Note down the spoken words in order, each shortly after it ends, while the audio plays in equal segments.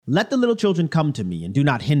Let the little children come to me and do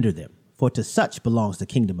not hinder them, for to such belongs the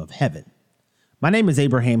kingdom of heaven. My name is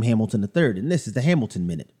Abraham Hamilton III, and this is the Hamilton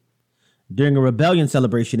Minute. During a rebellion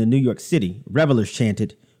celebration in New York City, revelers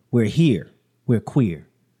chanted, "We're here, we're queer,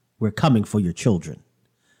 we're coming for your children."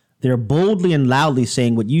 They're boldly and loudly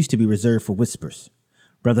saying what used to be reserved for whispers.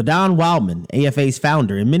 Brother Don Wildman, AFA's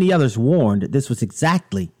founder, and many others warned this was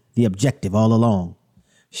exactly the objective all along.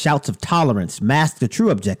 Shouts of tolerance masked the true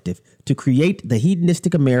objective to create the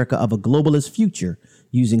hedonistic America of a globalist future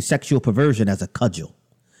using sexual perversion as a cudgel.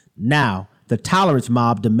 Now, the tolerance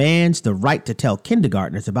mob demands the right to tell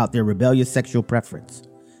kindergartners about their rebellious sexual preference.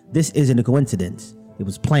 This isn't a coincidence. It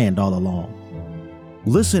was planned all along.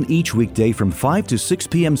 Listen each weekday from 5 to 6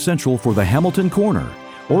 p.m. Central for the Hamilton Corner,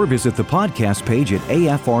 or visit the podcast page at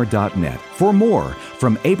afr.net for more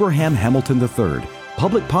from Abraham Hamilton III,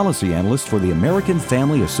 Public Policy Analyst for the American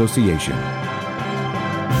Family Association.